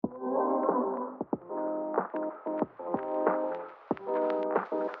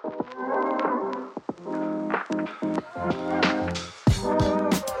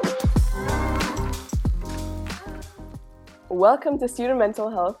Welcome to Student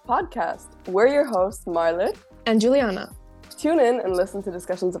Mental Health Podcast. We're your hosts, Marlit and Juliana. Tune in and listen to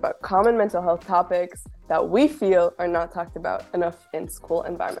discussions about common mental health topics that we feel are not talked about enough in school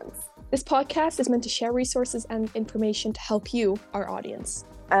environments. This podcast is meant to share resources and information to help you, our audience.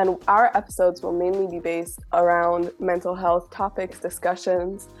 And our episodes will mainly be based around mental health topics,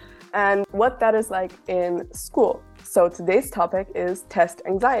 discussions, and what that is like in school. So today's topic is test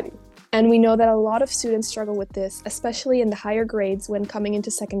anxiety. And we know that a lot of students struggle with this, especially in the higher grades when coming into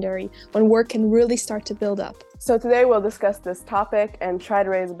secondary, when work can really start to build up. So today we'll discuss this topic and try to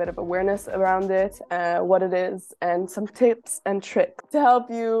raise a bit of awareness around it, what it is, and some tips and tricks to help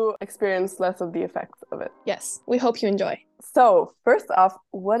you experience less of the effects of it. Yes, we hope you enjoy. So first off,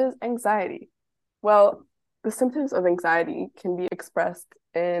 what is anxiety? Well, the symptoms of anxiety can be expressed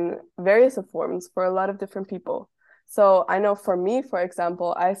in various forms for a lot of different people. So I know for me, for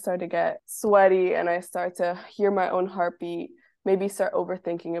example, I start to get sweaty and I start to hear my own heartbeat, maybe start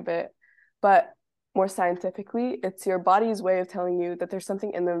overthinking a bit. But more scientifically, it's your body's way of telling you that there's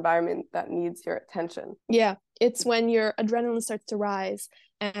something in the environment that needs your attention. Yeah, it's when your adrenaline starts to rise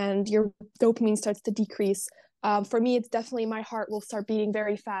and your dopamine starts to decrease. For me, it's definitely my heart will start beating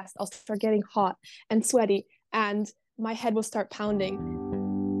very fast. I'll start getting hot and sweaty and my head will start pounding.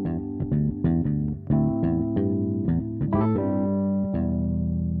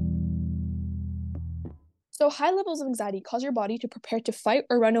 So high levels of anxiety cause your body to prepare to fight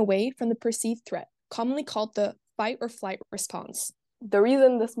or run away from the perceived threat, commonly called the fight or flight response. The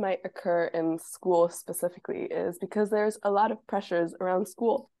reason this might occur in school specifically is because there's a lot of pressures around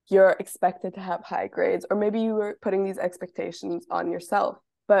school. You're expected to have high grades, or maybe you were putting these expectations on yourself.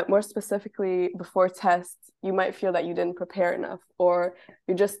 But more specifically, before tests, you might feel that you didn't prepare enough, or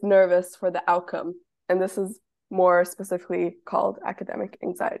you're just nervous for the outcome. And this is more specifically called academic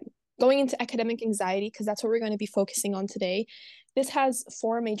anxiety. Going into academic anxiety, because that's what we're going to be focusing on today, this has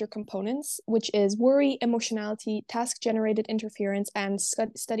four major components, which is worry, emotionality, task-generated interference, and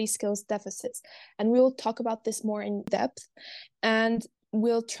study skills deficits. And we'll talk about this more in depth, and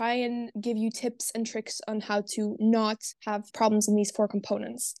we'll try and give you tips and tricks on how to not have problems in these four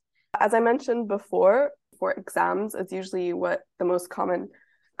components. As I mentioned before, for exams, it's usually what the most common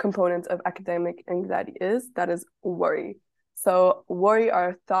component of academic anxiety is, that is worry. So worry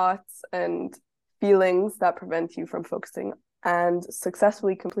are thoughts and feelings that prevent you from focusing and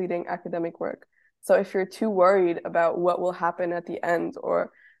successfully completing academic work. So if you're too worried about what will happen at the end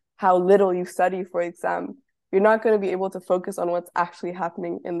or how little you study for exam, you're not going to be able to focus on what's actually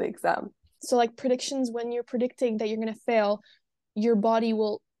happening in the exam. So like predictions, when you're predicting that you're going to fail, your body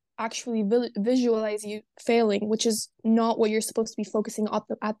will actually visualize you failing, which is not what you're supposed to be focusing on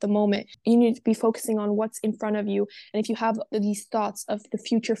at the moment. You need to be focusing on what's in front of you. And if you have these thoughts of the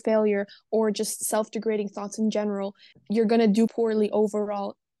future failure or just self-degrading thoughts in general, you're going to do poorly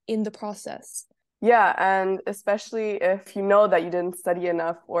overall in the process. Yeah, and especially if you know that you didn't study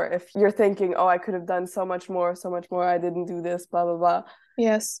enough, or if you're thinking, oh, I could have done so much more, I didn't do this, blah, blah, blah.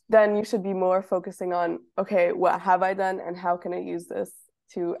 Yes. Then you should be more focusing on, okay, what have I done and how can I use this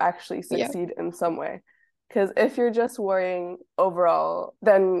to actually succeed in some way. Because if you're just worrying overall,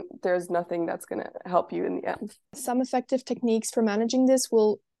 then there's nothing that's going to help you in the end. Some effective techniques for managing this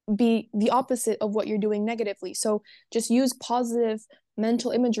will be the opposite of what you're doing negatively. So just use positive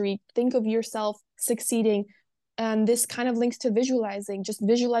mental imagery. Think of yourself succeeding. And this kind of links to visualizing. Just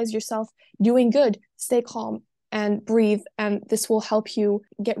visualize yourself doing good. Stay calm and breathe. And this will help you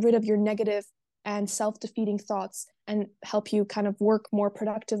get rid of your negative and self-defeating thoughts and help you kind of work more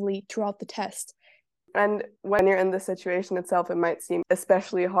productively throughout the test. And when you're in the situation itself, it might seem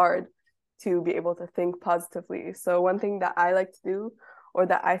especially hard to be able to think positively. So one thing that I like to do, or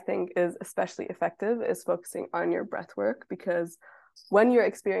that I think is especially effective, is focusing on your breath work, because when you're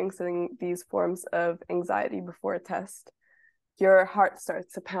experiencing these forms of anxiety before a test, your heart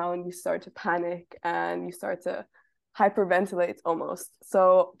starts to pound, you start to panic, and you start to hyperventilate almost.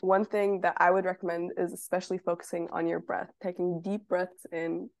 So one thing that I would recommend is especially focusing on your breath, taking deep breaths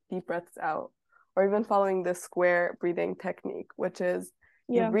in, deep breaths out, or even following the square breathing technique, which is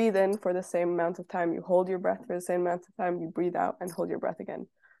you breathe in for the same amount of time, you hold your breath for the same amount of time, you breathe out and hold your breath again.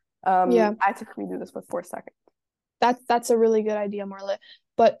 I typically do this for 4 seconds. That's a really good idea, Marla.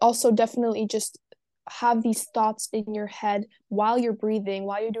 But also definitely just have these thoughts in your head while you're breathing,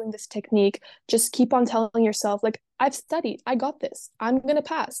 while you're doing this technique. Just keep on telling yourself, like, I've studied, I got this, I'm gonna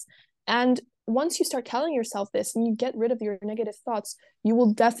pass. And once you start telling yourself this and you get rid of your negative thoughts, you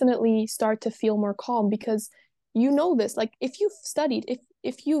will definitely start to feel more calm, because you know this. Like, if you've studied, if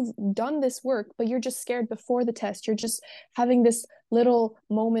if you've done this work, but you're just scared before the test, you're just having this little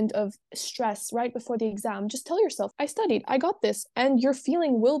moment of stress right before the exam, just tell yourself, I studied, I got this, and your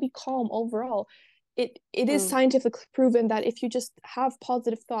feeling will be calm overall. It is Mm. scientifically proven that if you just have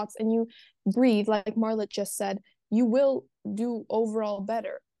positive thoughts and you breathe, like Marlit just said, you will do overall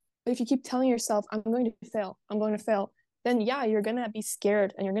better. But if you keep telling yourself, I'm going to fail, I'm going to fail, then yeah, you're gonna be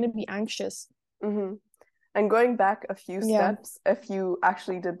scared and you're gonna be anxious. Mm-hmm. And going back a few Yeah. steps, if you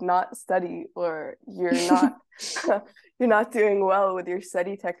actually did not study or you're not you're not doing well with your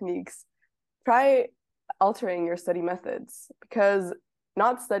study techniques, try altering your study methods because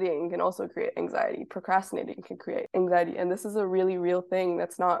not studying can also create anxiety. Procrastinating can create anxiety. And this is a really real thing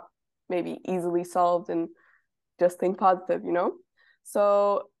that's not maybe easily solved and just think positive, you know?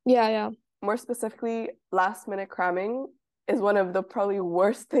 So, Yeah, yeah. more specifically, last minute cramming is one of the probably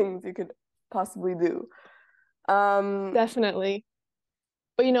worst things you could possibly do. Definitely.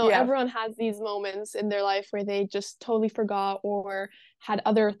 But Yeah. everyone has these moments in their life where they just totally forgot or had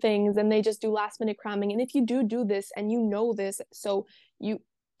other things and they just do last minute cramming. And if you do this and you know this, so you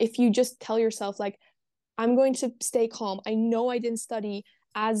if you just tell yourself like, I'm going to stay calm. I know I didn't study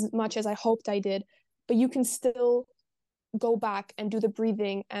as much as I hoped I did, but you can still go back and do the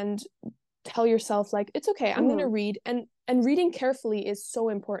breathing and tell yourself like, it's okay, I'm going to Mhm. read. And reading carefully is so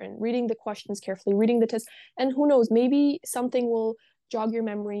important. Reading the questions carefully, reading the test, and who knows, maybe something will jog your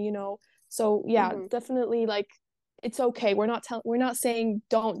memory. So yeah, Mhm. definitely, like, it's okay. We're not saying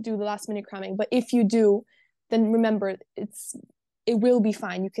don't do the last minute cramming, but if you do, then remember, it will be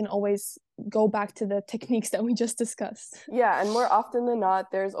fine. You can always go back to the techniques that we just discussed. Yeah, and more often than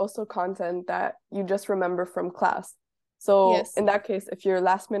not, there's also content that you just remember from class. So Yes. in that case, if you're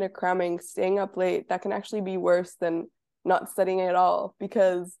last minute cramming, staying up late, that can actually be worse than not studying at all.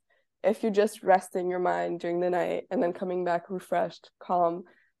 Because if you're just resting your mind during the night and then coming back refreshed, calm,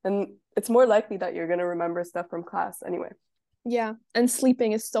 then it's more likely that you're going to remember stuff from class anyway. Yeah, and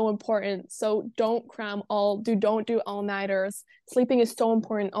sleeping is so important. So don't do all-nighters. Sleeping is so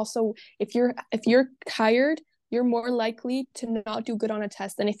important. Also, if you're tired, you're more likely to not do good on a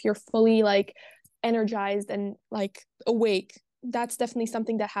test than if you're fully like energized and like awake. That's definitely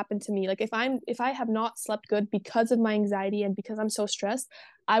something that happened to me. Like if I have not slept good because of my anxiety and because I'm so stressed,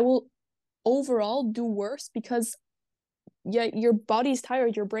 I will overall do worse because yeah, your body's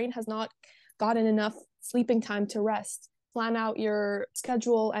tired, your brain has not gotten enough sleeping time to rest. Plan out your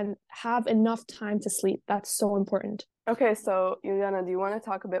schedule and have enough time to sleep. That's so important. Okay, so Juliana, do you want to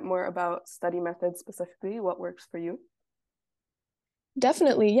talk a bit more about study methods specifically? What works for you?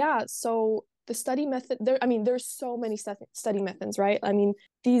 Definitely, yeah. So the study method there's so many study methods, right? I mean,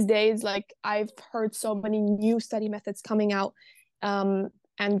 these days, like, I've heard so many new study methods coming out, um,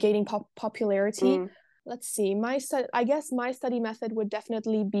 and gaining popularity. Mm, Let's see, I guess my study method would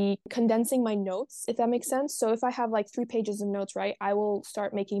definitely be condensing my notes, if that makes sense. So if I have like 3 pages of notes, right, I will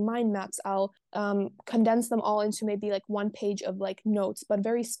start making mind maps. I'll condense them all into maybe like 1 page of like notes, but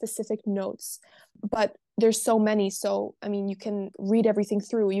very specific notes. But there's so many, so I mean, you can read everything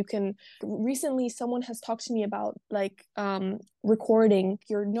through. You can Recently someone has talked to me about like recording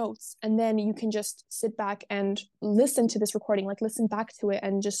your notes, and then you can just sit back and listen to this recording, like listen back to it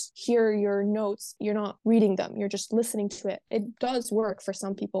and just hear your notes. You're not reading them, you're just listening to it. It does work for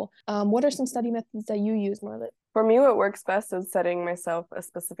some people. What are some study methods that you use, Marlit? For me, what works best is setting myself a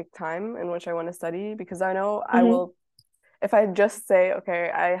specific time in which I want to study because I know I Mm-hmm. will, if I just say, okay,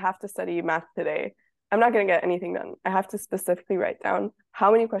 I have to study math today, I'm not going to get anything done. I have to specifically write down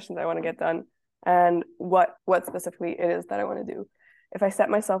how many questions I want to get done and what specifically it is that I want to do. If I set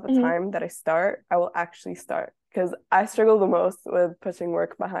myself a Mm-hmm. time that I start, I will actually start because I struggle the most with pushing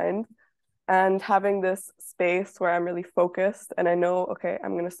work behind and having this space where I'm really focused and I know, okay,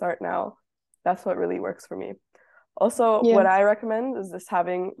 I'm going to start now. That's what really works for me. Also, Yeah. what I recommend is just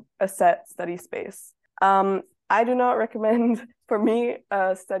having a set study space. I do not recommend for me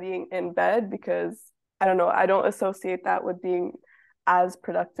studying in bed because I don't know, I don't associate that with being as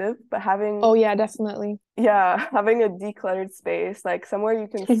productive, but Oh yeah, definitely. yeah, having a decluttered space, like somewhere you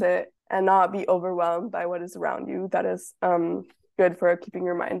can sit and not be overwhelmed by what is around you, that is good for keeping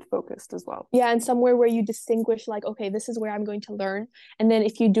your mind focused as well. Yeah, and somewhere where you distinguish, like, okay, this is where I'm going to learn. And then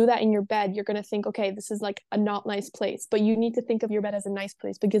if you do that in your bed, you're going to think, okay, this is like a not nice place. But you need to think of your bed as a nice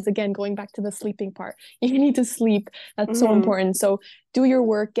place because, again, going back to the sleeping part, you need to sleep. That's so Mm-hmm. important. So do your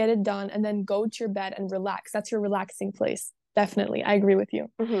work, get it done, and then go to your bed and relax. That's your relaxing place. Definitely. I agree with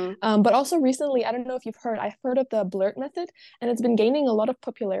you. Mm-hmm. But also recently, I don't know if I've heard of the blurt method, and it's been gaining a lot of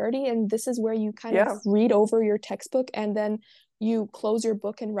popularity. And this is where you kind of Yeah. read over your textbook and then you close your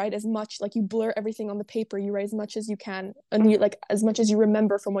book and write as much, like you blur everything on the paper, you write as much as you can, and you like as much as you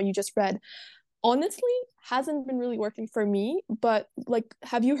remember from what you just read. Honestly, hasn't been really working for me, but like,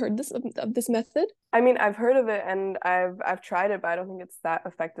 have you heard of this method? I mean, I've heard of it and I've tried it, but I don't think it's that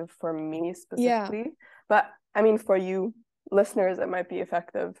effective for me Yeah, specifically. But I mean, for you listeners, it might be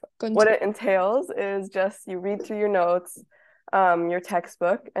effective. What Gunter. it entails is just you read through your notes, your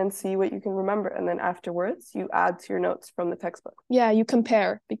textbook, and see what you can remember, and then afterwards you add to your notes from the textbook. Yeah, you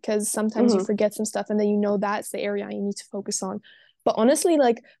compare because sometimes you Mm-hmm. forget some stuff and then you know that's the area you need to focus on. But honestly,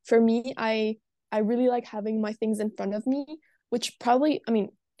 like for me, I really like having my things in front of me, which probably, I mean,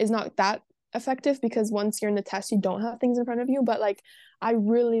 is not that effective because once you're in the test, you don't have things in front of you. But like, I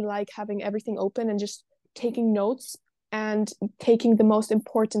really like having everything open and just taking notes and taking the most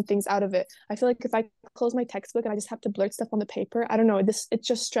important things out of it. I feel like if I close my textbook and I just have to blurt stuff on the paper, I don't know, it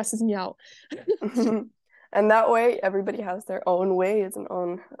just stresses me out. And that way, everybody has their own ways and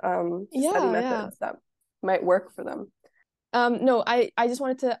own study Yeah, yeah. methods that might work for them. No, I just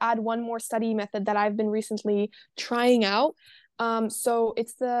wanted to add one more study method that I've been recently trying out. So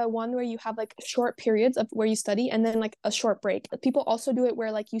it's the one where you have like short periods of where you study and then like a short break. People also do it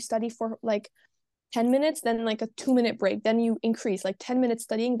where like you study for like 10 minutes, then like a 2 minute break, then you increase like 10 minutes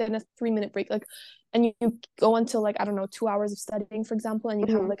studying, then a 3 minute break, like, and you go until like, I don't know, 2 hours of studying, for example, and you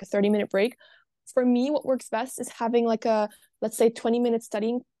have Mm-hmm. like a 30-minute break. For me, what works best is having like a, let's say, 20-minute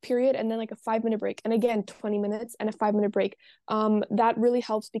studying period and then like a 5 minute break. And again, 20 minutes and a 5 minute break. That really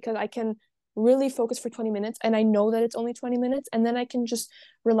helps because I can really focus for 20 minutes and I know that it's only 20 minutes and then I can just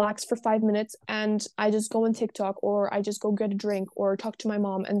relax for 5 minutes and I just go on TikTok or I just go get a drink or talk to my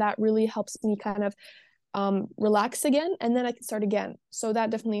mom. And that really helps me kind of relax again and then I can start again. So that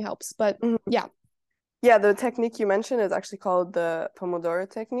definitely helps. But Mm-hmm. yeah. Yeah, the technique you mentioned is actually called the Pomodoro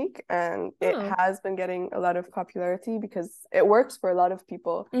technique, and it Oh. has been getting a lot of popularity because it works for a lot of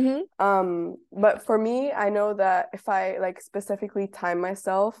people. Mm-hmm. But for me, I know that if I like specifically time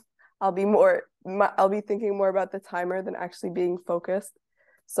myself, I'll be thinking more about the timer than actually being focused.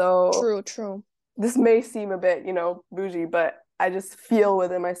 So True, true. this may seem a bit, bougie, but I just feel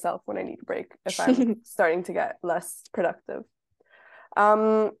within myself when I need a break if I'm starting to get less productive.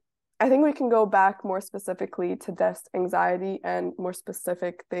 Um, I think we can go back more specifically to test anxiety and more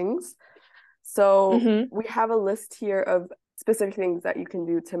specific things. So Mm-hmm. we have a list here of specific things that you can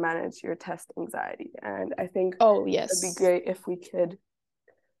do to manage your test anxiety. And I think Oh, it'd be yes. great if we could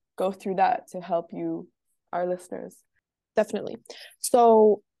go through that to help you, our listeners. Definitely.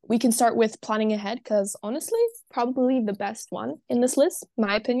 So we can start with planning ahead because honestly, probably the best one in this list,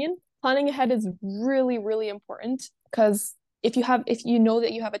 my opinion. Planning ahead is really, really important because if you know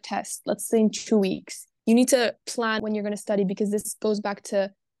that you have a test, let's say in 2 weeks, you need to plan when you're going to study because this goes back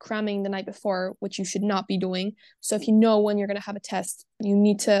to cramming the night before, which you should not be doing. So if you know when you're going to have a test, you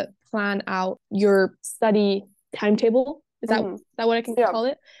need to plan out your study timetable. Mm-hmm. Is that what I can Yeah. call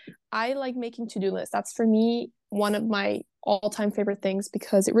it? I like making to-do lists. That's for me one of my all-time favorite things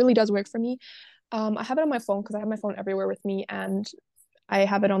because it really does work for me. I have it on my phone because I have my phone everywhere with me, and I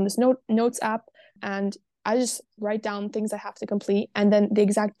have it on this notes app, and I just write down things I have to complete and then the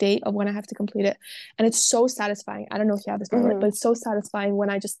exact date of when I have to complete it. And it's so satisfying. I don't know if you have this, Marlit, Mm-hmm. but it's so satisfying when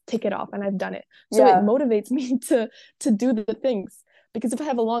I just tick it off and I've done it. So it Yeah. motivates me to do the things because if I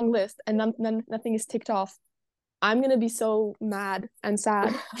have a long list and then nothing is ticked off, I'm gonna be so mad and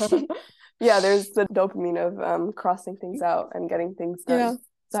sad. Yeah, there's the dopamine of crossing things out and getting things done. Yeah.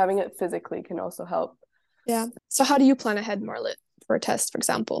 So having it physically can also help. Yeah. So how do you plan ahead, Marlet, for a test, for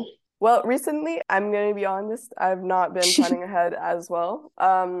example? Well, recently, I'm going to be honest, I've not been planning ahead as well.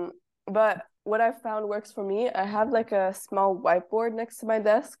 But what I've found works for me, I have like a small whiteboard next to my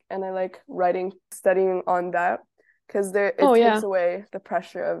desk and I like writing, studying on that because Oh it takes yeah. away the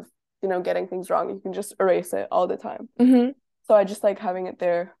pressure of, getting things wrong. You can just erase it all the time. Mm-hmm. So I just like having it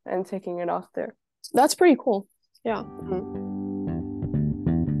there and taking it off there. That's pretty cool. Yeah. Mhm.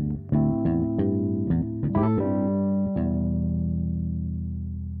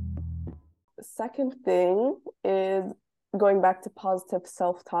 The second thing is going back to positive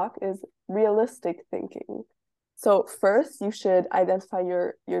self-talk is realistic thinking. So first, you should identify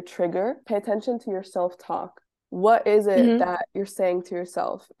your trigger. Pay attention to your self-talk. What is it Mm-hmm. that you're saying to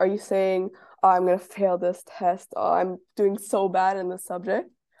yourself? Are you saying, "Oh, I'm gonna fail this test. Oh, I'm doing so bad in this subject."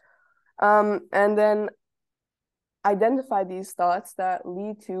 And then identify these thoughts that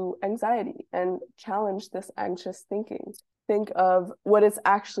lead to anxiety and challenge this anxious thinking. Think of what is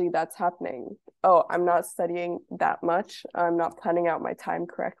actually that's happening. Oh, I'm not studying that much. I'm not planning out my time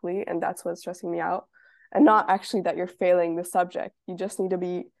correctly, and that's what's stressing me out. And not actually that you're failing the subject. You just need to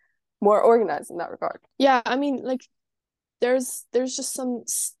be more organized in that regard. Yeah, I mean, like there's just some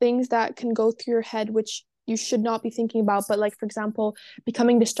things that can go through your head which you should not be thinking about. But like, for example,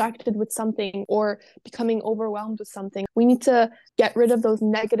 becoming distracted with something or becoming overwhelmed with something. We need to get rid of those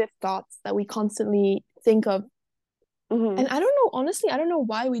negative thoughts that we constantly think of. Mm-hmm. And I don't know, honestly, I don't know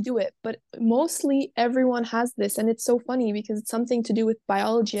why we do it, but mostly everyone has this. And it's so funny because it's something to do with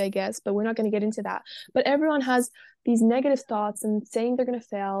biology, I guess, but we're not going to get into that. But everyone has these negative thoughts and saying they're going to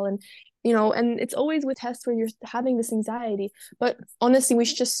fail. And, and it's always with tests where you're having this anxiety. But honestly, we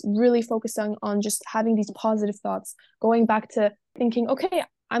should just really focus on just having these positive thoughts, going back to thinking, okay,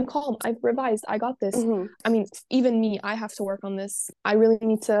 I'm calm. I've revised. I got this. Mm-hmm. I mean, even me, I have to work on this. I really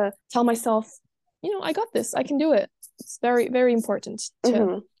need to tell myself, I got this. I can do it. It's very, very important to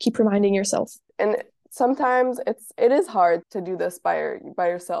Mm-hmm. keep reminding yourself. And sometimes it is hard to do this by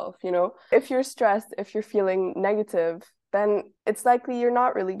yourself, If you're stressed, if you're feeling negative, then it's likely you're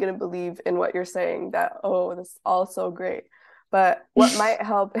not really going to believe in what you're saying, that, oh, this is all so great. But what might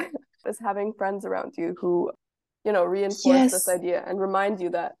help is having friends around you who, reinforce this Yes. idea and remind you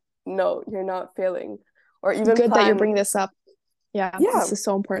that, no, you're not failing. Or even Good that you're plan, bringing this up. Yeah, yeah. this is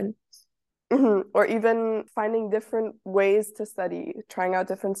so important. Mm-hmm. Or even finding different ways to study, trying out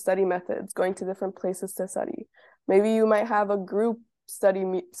different study methods, going to different places to study. Maybe you might have a group study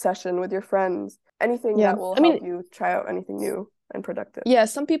session with your friends, anything Yeah. that will I mean, help you try out anything new and productive. yeah,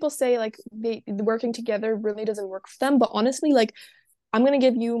 some people say like they working together really doesn't work for them, but honestly, like I'm gonna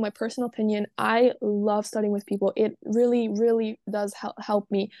give you my personal opinion. I love studying with people. It really, really does help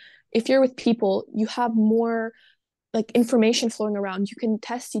me. If you're with people, you have more like information flowing around. You can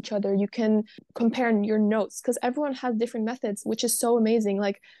test each other. You can compare your notes because everyone has different methods, which is so amazing.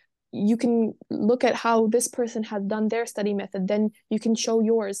 Like you can look at how this person has done their study method, then you can show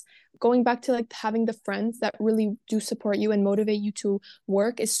yours. Going back to like having the friends that really do support you and motivate you to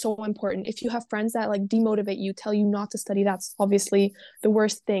work is so important. If you have friends that like demotivate you, tell you not to study, that's obviously the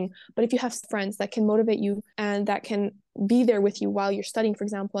worst thing. But if you have friends that can motivate you and that can be there with you while you're studying, for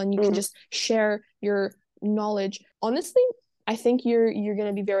example, and you can just share your knowledge, honestly, I think you're going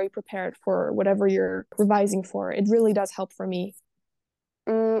to be very prepared for whatever you're revising for. It really does help for me.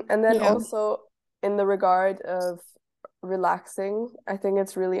 And then Yeah. also in the regard of relaxing, I think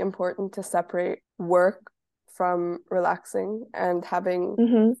it's really important to separate work from relaxing and having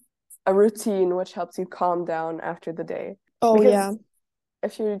Mm-hmm. a routine which helps you calm down after the day. Oh, yeah. Because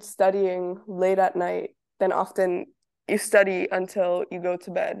if you're studying late at night, then often you study until you go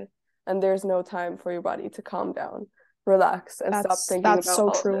to bed, and there's no time for your body to calm down, relax, and stop thinking That's about so all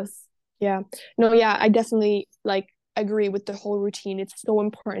of true. this. Yeah. No, yeah, I definitely like agree with the whole routine. It's so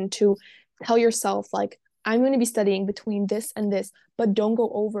important to tell yourself like I'm going to be studying between this and this, but don't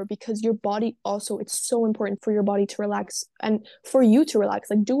go over because your body also, it's so important for your body to relax and for you to relax.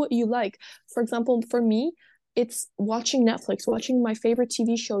 Like do what you like. For example, for me, it's watching Netflix, watching my favorite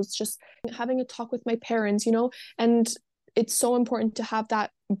TV shows, just having a talk with my parents, and it's so important to have that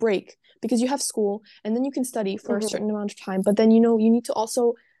break because you have school and then you can study for a Mm-hmm. certain amount of time, but then you need to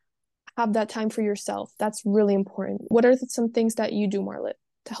also have that time for yourself. That's really important. What are some things that you do, Marlit,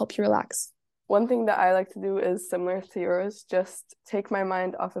 to help you relax? One thing that I like to do is similar to yours, just take my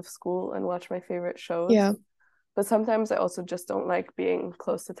mind off of school and watch my favorite shows. Yeah. But sometimes I also just don't like being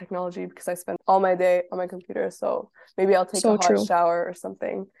close to technology because I spend all my day on my computer. So maybe I'll take a So hot true. shower or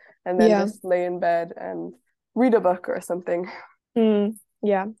something and then Yeah. just lay in bed and read a book or something.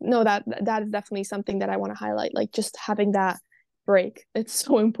 Yeah. No, that is definitely something that I want to highlight. Like just having that break. It's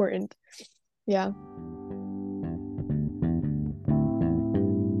so important. Yeah.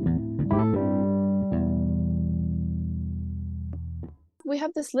 We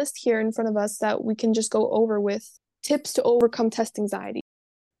have this list here in front of us that we can just go over with tips to overcome test anxiety.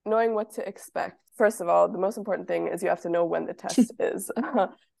 Knowing what to expect. First of all, the most important thing is you have to know when the test is.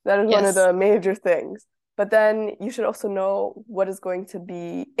 That is one of Yes. the major things. But then you should also know what is going to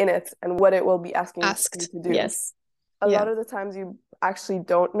be in it and what it will be asking you Asked. to do. Yes. A Yeah. lot of the times you actually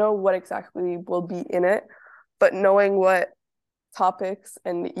don't know what exactly will be in it, but knowing what topics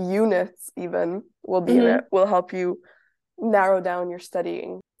and units even will be in Mm-hmm. it will help you narrow down your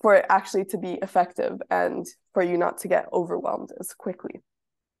studying for it actually to be effective and for you not to get overwhelmed as quickly.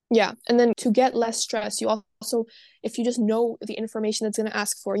 Yeah. And then to get less stress, you also, if you just know the information that's going to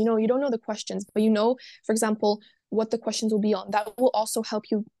ask for, you don't know the questions, but for example, what the questions will be on, that will also help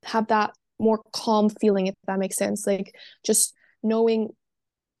you have that more calm feeling, if that makes sense. Like just knowing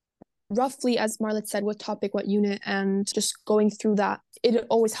roughly, as Marlet said, what topic, what unit, and just going through that. It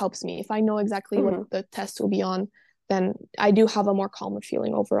always helps me. If I know exactly what Mm-hmm. the test will be on, then I do have a more calmer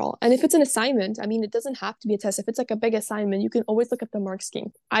feeling overall. And if it's an assignment, I mean, it doesn't have to be a test. If it's like a big assignment, you can always look at the mark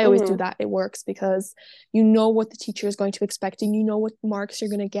scheme. I always do that. It works because you know what the teacher is going to expect, and you know what marks you're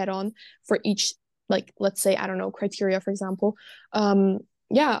going to get on for each, like, let's say, I don't know, criteria, for example.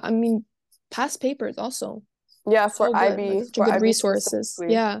 Yeah, I mean, past papers also. Yeah, So for good. Like, IB, such a for good IB resources.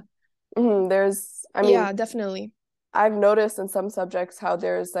 specifically. Yeah. There's, I mean, Yeah, definitely. I've noticed in some subjects how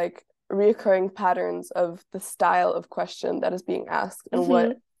there's like reoccurring patterns of the style of question that is being asked and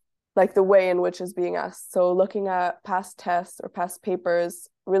what, like the way in which is being asked. So looking at past tests or past papers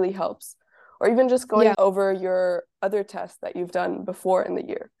really helps. Or even just going over your other tests that you've done before in the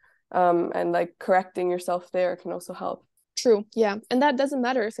year. And like correcting yourself there can also help. True. Yeah. And that doesn't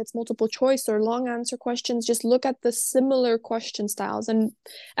matter if it's multiple choice or long answer questions. Just look at the similar question styles. And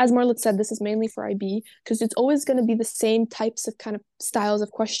as Marlit said, this is mainly for IB because it's always going to be the same types of kind of styles of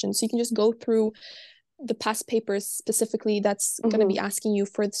questions. So you can just go through the past papers specifically that's going to be asking you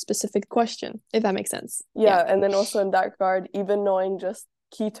for the specific question, if that makes sense. Yeah. And then also in that regard, even knowing just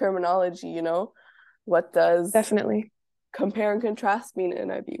key terminology, what does definitely compare and contrast mean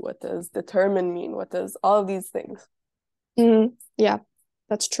in IB? What does determine mean? What does all of these things? Yeah,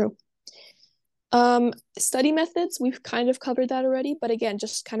 that's true. Study methods, we've kind of covered that already, but again,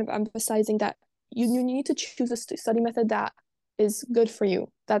 just kind of emphasizing that you need to choose a study method that is good for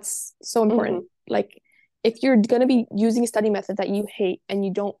you. That's so important. Like, if you're going to be using a study method that you hate and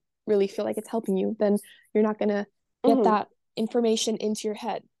you don't really feel like it's helping you, then you're not going to get that information into your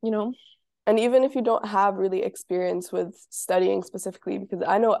head, And even if you don't have really experience with studying specifically, because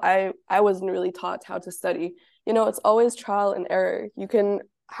I know I wasn't really taught how to study, it's always trial and error. You can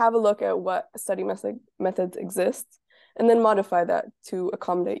have a look at what study methods exist and then modify that to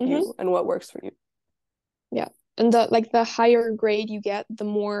accommodate you and what works for you. Yeah. And the higher grade you get, the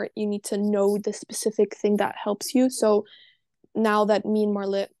more you need to know the specific thing that helps you. So now that me and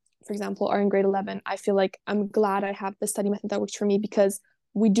Marlit, for example, are in grade 11, I feel like I'm glad I have the study method that works for me because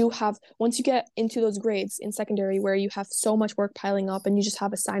we do have, once you get into those grades in secondary where you have so much work piling up and you just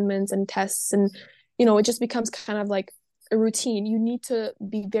have assignments and tests and, it just becomes kind of like a routine. You need to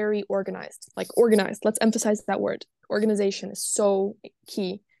be very organized, let's emphasize that word. Organization is so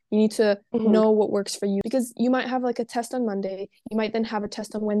key. You need to know what works for you because you might have like a test on Monday, you might then have a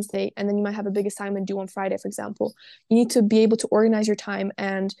test on Wednesday, and then you might have a big assignment due on Friday, for example. You need to be able to organize your time.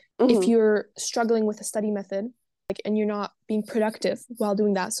 And if you're struggling with a study method, and you're not being productive while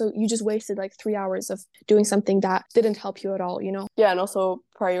doing that, so you just wasted like 3 hours of doing something that didn't help you at all. Yeah, and also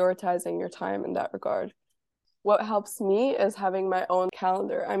prioritizing your time in that regard. What helps me is having my own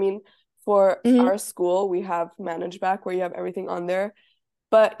calendar. I mean, for our school, we have ManageBack where you have everything on there,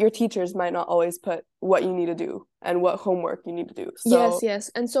 but your teachers might not always put what you need to do and what homework you need to do. So yes.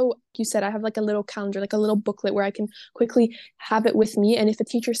 And so you said I have like a little calendar, like a little booklet where I can quickly have it with me. And if a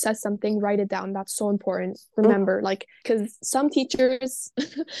teacher says something, write it down. That's so important. Remember, because some teachers,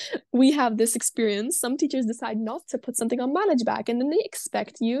 we have this experience. Some teachers decide not to put something on ManageBack and then they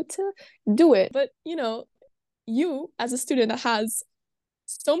expect you to do it. But, you as a student that has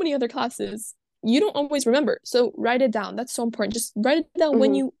so many other classes, you don't always remember. So write it down. That's so important. Just write it down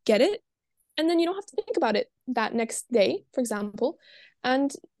when you get it. And then you don't have to think about it that next day, for example.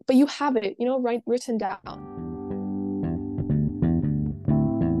 But you have it, written down.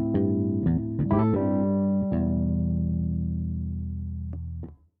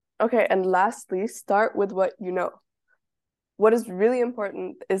 Okay, and lastly, start with what you know. What is really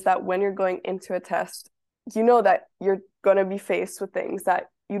important is that when you're going into a test, you know that you're going to be faced with things that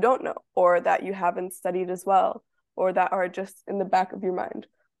you don't know or that you haven't studied as well or that are just in the back of your mind.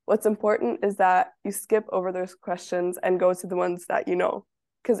 What's important is that you skip over those questions and go to the ones that you know.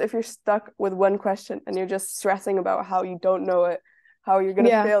 Because if you're stuck with one question and you're just stressing about how you don't know it, how you're going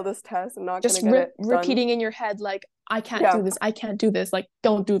to fail this test and not going to get it done. Repeating in your head, like, I can't do this. I can't do this. Like,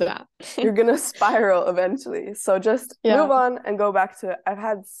 don't do that. You're going to spiral eventually. So just move on and go back to it. I've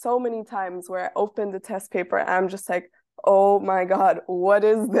had so many times where I open the test paper and I'm just like, oh my God, what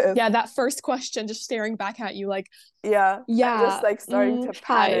is this? Yeah, that first question just staring back at you like, I'm just like starting to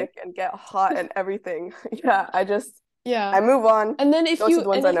panic and get hot and everything. I move on. And then if you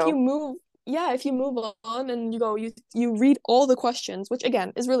move on and you read all the questions, which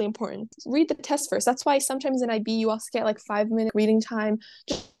again is really important. Read the test first. That's why sometimes in IB you also get like 5-minute reading time.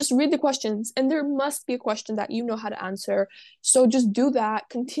 Just read the questions, and there must be a question that you know how to answer. So just do that.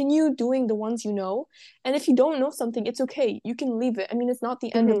 Continue doing the ones you know. And if you don't know something, it's okay. You can leave it. I mean, it's not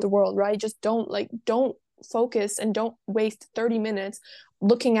the end of the world, right? Just don't focus and don't waste 30 minutes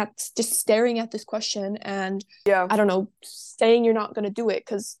looking at, just staring at this question and, Yeah. I don't know, saying you're not going to do it.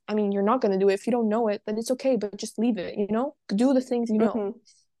 Because, I mean, you're not going to do it. If you don't know it, then it's okay, but just leave it, you know? Do the things you know. Mm-hmm.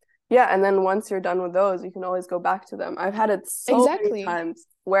 Yeah, and then once you're done with those, you can always go back to them. I've had it so many Exactly. times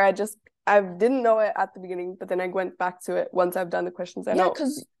where I didn't know it at the beginning, but then I went back to it once I've done the questions I Yeah, know.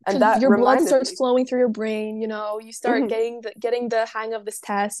 because And that your blood reminded starts me. flowing through your brain, you know, you start Hmm. getting the hang of this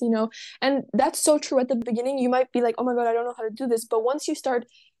test, you know. And that's so true. At the beginning, you might be like, oh my God, I don't know how to do this. But once you start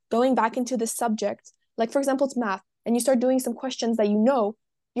going back into the subject, like for example, it's math, and you start doing some questions that you know,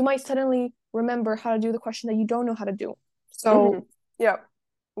 you might suddenly remember how to do the question that you don't know how to do. Hmm. So Yeah,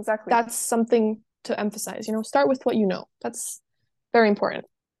 exactly. that's something to emphasize, you know, start with what you know. That's very important.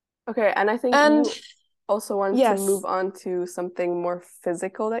 Okay, and I think And you also want to move yes, on to something more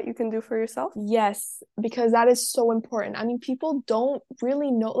physical that you can do for yourself. yes, because that is so important. I mean, people don't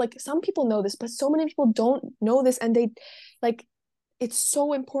really know, like some people know this, but so many people don't know this, and they like it's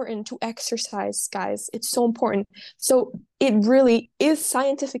so important to exercise, guys. It's so important. So it really is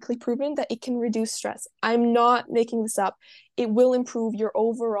scientifically proven that it can reduce stress. I'm not making this up. It will improve your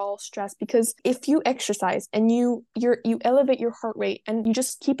overall stress because if you exercise and you elevate your heart rate and you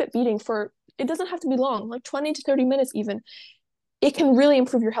just keep it beating for, it doesn't have to be long, like 20 to 30 minutes even, it can really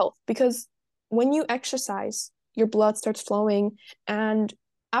improve your health because when you exercise, your blood starts flowing. And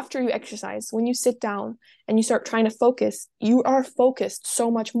after you exercise, when you sit down and you start trying to focus, you are focused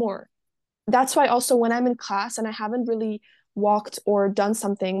so much more. That's why also when I'm in class and I haven't really walked or done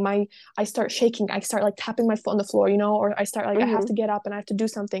something, I start shaking. I start like tapping my foot on the floor, you know, or I start like I have Hmm. to get up and I have to do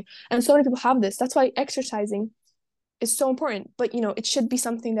something. And so many people have this. That's why exercising is so important. But you know, it should be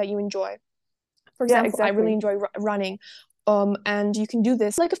something that you enjoy. For Yeah, example, I really exactly. enjoy running, and you can do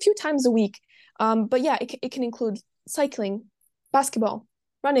this like a few times a week. But yeah, it can include cycling, basketball,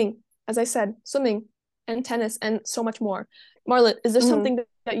 running, as I said, swimming, and tennis, and so much more. Marlit, is there Hmm. something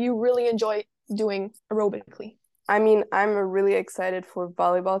that you really enjoy doing aerobically? I mean, I'm really excited for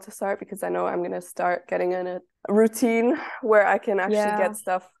volleyball to start because I know I'm gonna start getting in a routine where I can actually Yeah, get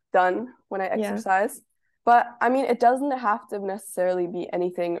stuff done when I yeah. exercise. But I mean, it doesn't have to necessarily be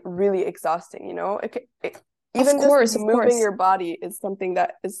anything really exhausting, you know? Of Even just course, of moving course. your body is something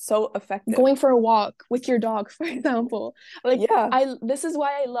that is so effective. Going for a walk with your dog, for example. Like Yeah. I this is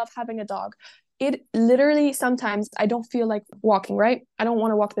why I love having a dog. It literally sometimes I don't feel like walking, right? I don't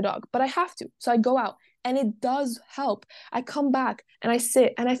want to walk the dog, but I have to. So I go out and it does help. I come back and I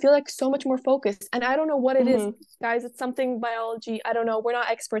sit and I feel like so much more focused. And I don't know what it is, Hmm. guys. It's something biology. I don't know. We're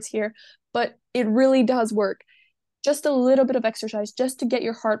not experts here, but it really does work. Just a little bit of exercise just to get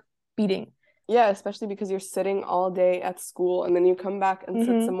your heart beating. Yeah, especially because you're sitting all day at school and then you come back and sit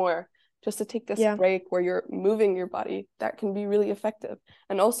some Mm-hmm. more just to take this Yeah. break where you're moving your body. That can be really effective.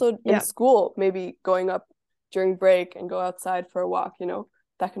 And also in Yeah. school, maybe going up during break and go outside for a walk,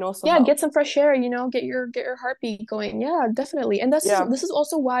 that can also Yeah, help. get some fresh air, you know, get your heartbeat going. Yeah, definitely. And Yeah. this is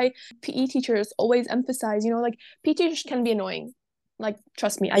also why PE teachers always emphasize, you know, like PE teachers can be annoying. Like,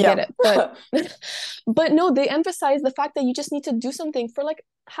 trust me, I get Yeah. it. But but no, they emphasize the fact that you just need to do something for like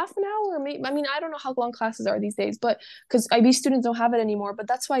half an hour. Maybe, I mean, I don't know how long classes are these days, but because IB students don't have it anymore. But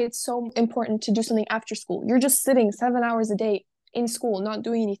that's why it's so important to do something after school. You're just sitting 7 hours a day in school, not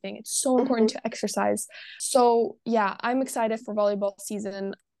doing anything. It's so important Hmm. to exercise. So yeah, I'm excited for volleyball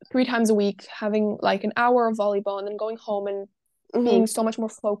season. 3 times a week, having like an hour of volleyball and then going home and Hmm. being so much more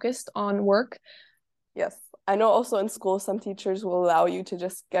focused on work. Yes. I know also in school, some teachers will allow you to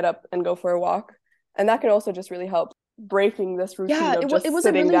just get up and go for a walk. And that can also just really help breaking this routine Yeah, of it just was a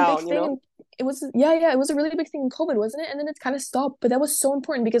sitting really big down, thing, and it was it was a really big thing in COVID, wasn't it? And then it kind of stopped, but that was so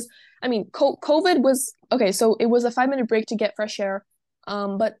important because I mean, COVID was okay, so it was a 5 minute break to get fresh air.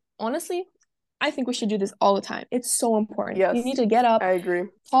 But honestly, I think we should do this all the time. It's so important. You need Yes, to get up, I agree.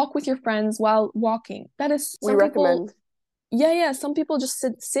 talk with your friends while walking. That is We some people, recommend. yeah, some people just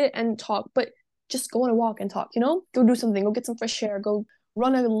sit and talk, but just go on a walk and talk, you know? Go do something, go get some fresh air, go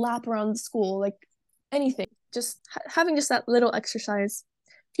run a lap around the school, like anything. Just having just that little exercise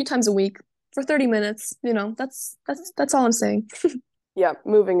a few times a week for 30 minutes, you know, that's all I'm saying. Yeah,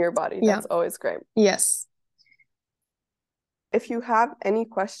 moving your body. Yeah. That's always great. Yes. If you have any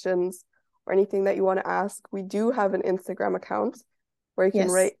questions or anything that you want to ask, we do have an Instagram account where you can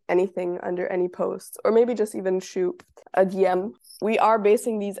Yes. write anything under any post, or maybe just even shoot a DM. We are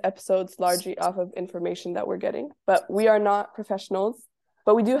basing these episodes largely off of information that we're getting, but we are not professionals.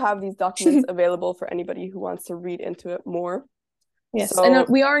 But we do have these documents available for anybody who wants to read into it more. Yes. And So,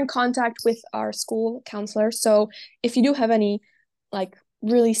 we are in contact with our school counselor. So if you do have any like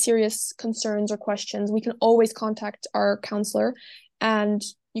really serious concerns or questions, we can always contact our counselor and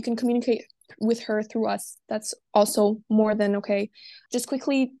you can with her through us, that's also more than okay. Just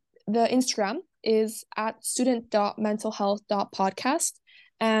quickly, the Instagram is at student.mentalhealth.podcast.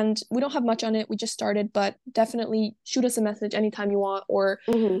 And we don't have much on it. We just started, but definitely shoot us a message anytime you want, or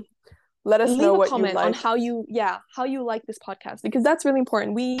let us know leave a what you comment on like. how you like this podcast, because that's really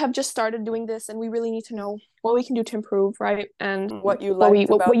important. We have just started doing this and we really need to know what we can do to improve, right? And what you liked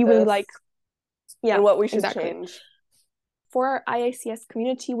about what you really this, like. Yeah, and what we should exactly. change. For our IACS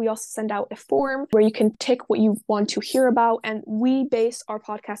community, we also send out a form where you can tick what you want to hear about, and we base our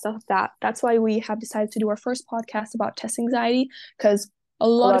podcast off of that. That's why we have decided to do our first podcast about test anxiety, because a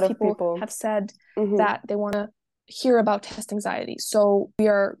lot of people have said that they want to hear about test anxiety. So we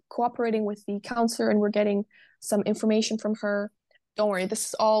are cooperating with the counselor and we're getting some information from her. Don't worry, this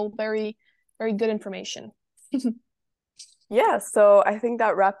is all very, very good information. Yeah, so I think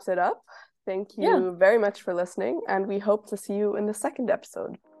that wraps it up. Thank you very much for listening, and we hope to see you in the second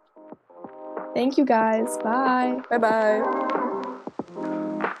episode. Thank you, guys. Bye. Bye-bye.